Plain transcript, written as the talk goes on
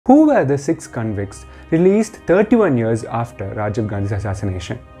Who were the 6 convicts released 31 years after Rajiv Gandhi's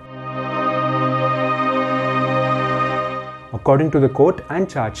assassination? According to the court and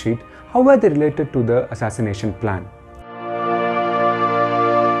charge sheet, how were they related to the assassination plan?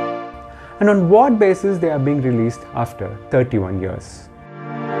 And on what basis they are being released after 31 years?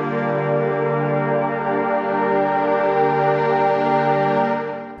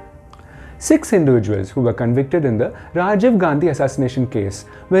 Six individuals who were convicted in the Rajiv Gandhi assassination case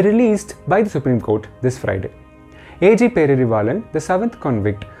were released by the Supreme Court this Friday. AG Perarivalan, the 7th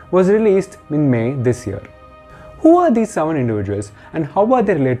convict, was released in May this year. Who are these 7 individuals and how are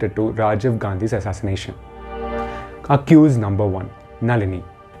they related to Rajiv Gandhi's assassination? Accused number 1, Nalini.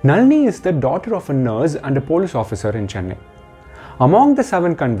 Nalini is the daughter of a nurse and a police officer in Chennai. Among the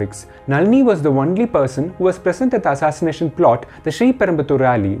 7 convicts, Nalini was the only person who was present at the assassination plot, the Sri Perambuttur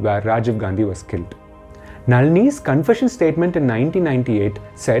rally where Rajiv Gandhi was killed. Nalini's confession statement in 1998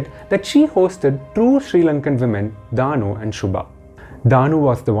 said that she hosted two Sri Lankan women, Danu and Shubha. Danu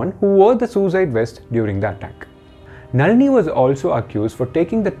was the one who wore the suicide vest during the attack. Nalini was also accused for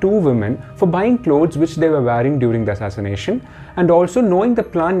taking the 2 women for buying clothes which they were wearing during the assassination and also knowing the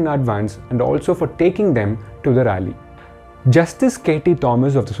plan in advance and also for taking them to the rally. Justice K.T.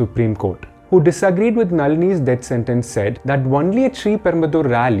 Thomas of the Supreme Court, who disagreed with Nalini's death sentence, said that only at Sri Perambuttur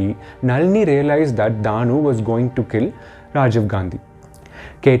rally, Nalini realized that Danu was going to kill Rajiv Gandhi.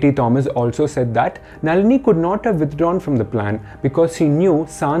 K.T. Thomas also said that Nalini could not have withdrawn from the plan because she knew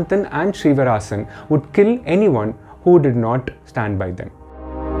Santhan and Srivarasan would kill anyone who did not stand by them.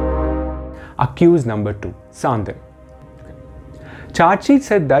 Accused number 2, Santhan. Charge sheet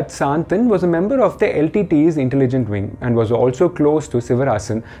said that Santhan was a member of the LTTE's intelligence wing and was also close to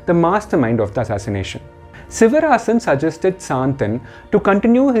Srivarasan, the mastermind of the assassination. Srivarasan suggested Santhan to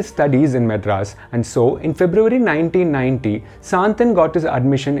continue his studies in Madras, and so in February 1990, Santhan got his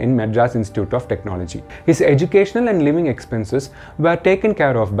admission in Madras Institute of Technology. His educational and living expenses were taken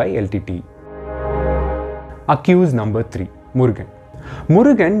care of by LTTE. Accused number 3, Murugan.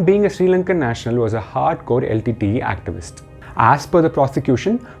 Murugan, being a Sri Lankan national, was a hardcore LTTE activist. As per the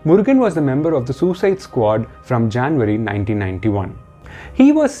prosecution, Murugan was a member of the Suicide Squad from January 1991.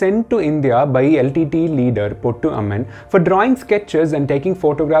 He was sent to India by LTTE leader Pottu Amman for drawing sketches and taking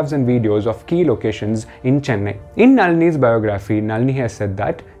photographs and videos of key locations in Chennai. In Nalini's biography, Nalini has said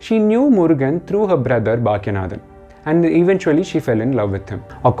that she knew Murugan through her brother Bhakyanathan, and eventually she fell in love with him.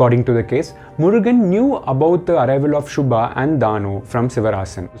 According to the case, Murugan knew about the arrival of Shubha and Danu from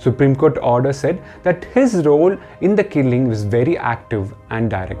Srivarasan. Supreme Court order said that his role in the killing was very active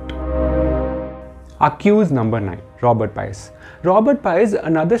and direct. Accused number 9, Robert Pius. Robert Pius,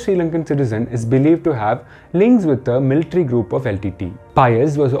 another Sri Lankan citizen, is believed to have links with the military group of LTTE.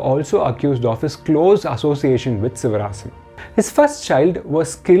 Pius was also accused of his close association with Srivarasan. His first child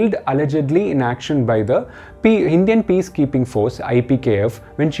was killed allegedly in action by the Indian Peacekeeping Force IPKF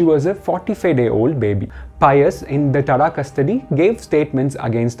when she was a 45-day-old baby. Pius, in the Tada custody, gave statements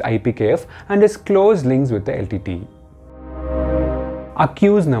against IPKF and his close links with the LTTE.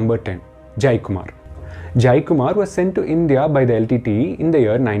 Accused number 10, Jai Kumar. Jai Kumar was sent to India by the LTTE in the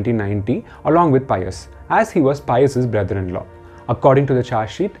year 1990 along with Pius, as he was Pius's brother-in-law. According to the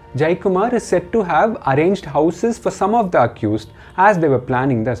charge sheet, Jai Kumar is said to have arranged houses for some of the accused as they were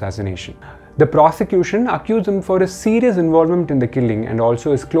planning the assassination. The prosecution accused him for his serious involvement in the killing and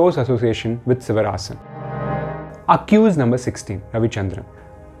also his close association with Srivarasan. Accused number 16, Ravichandran.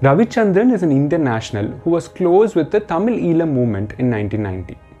 Ravichandran is an Indian national who was close with the Tamil Eelam movement in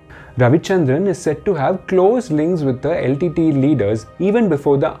 1990. Ravichandran is said to have close links with the LTTE leaders even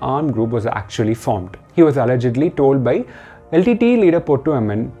before the armed group was actually formed. He was allegedly told by LTTE leader Pottu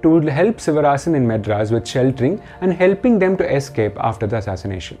Amman to help Srivarasan in Madras with sheltering and helping them to escape after the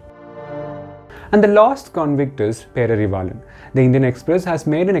assassination. And the last convict is Perarivalan. The Indian Express has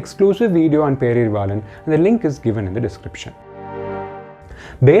made an exclusive video on Perarivalan and the link is given in the description.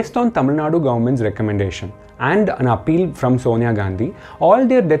 Based on Tamil Nadu government's recommendation and an appeal from Sonia Gandhi, all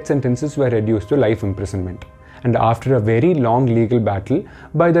their death sentences were reduced to life imprisonment. And after a very long legal battle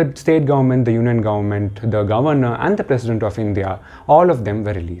by the state government, the union government, the governor and the president of India, all of them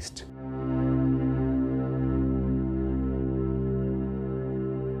were released.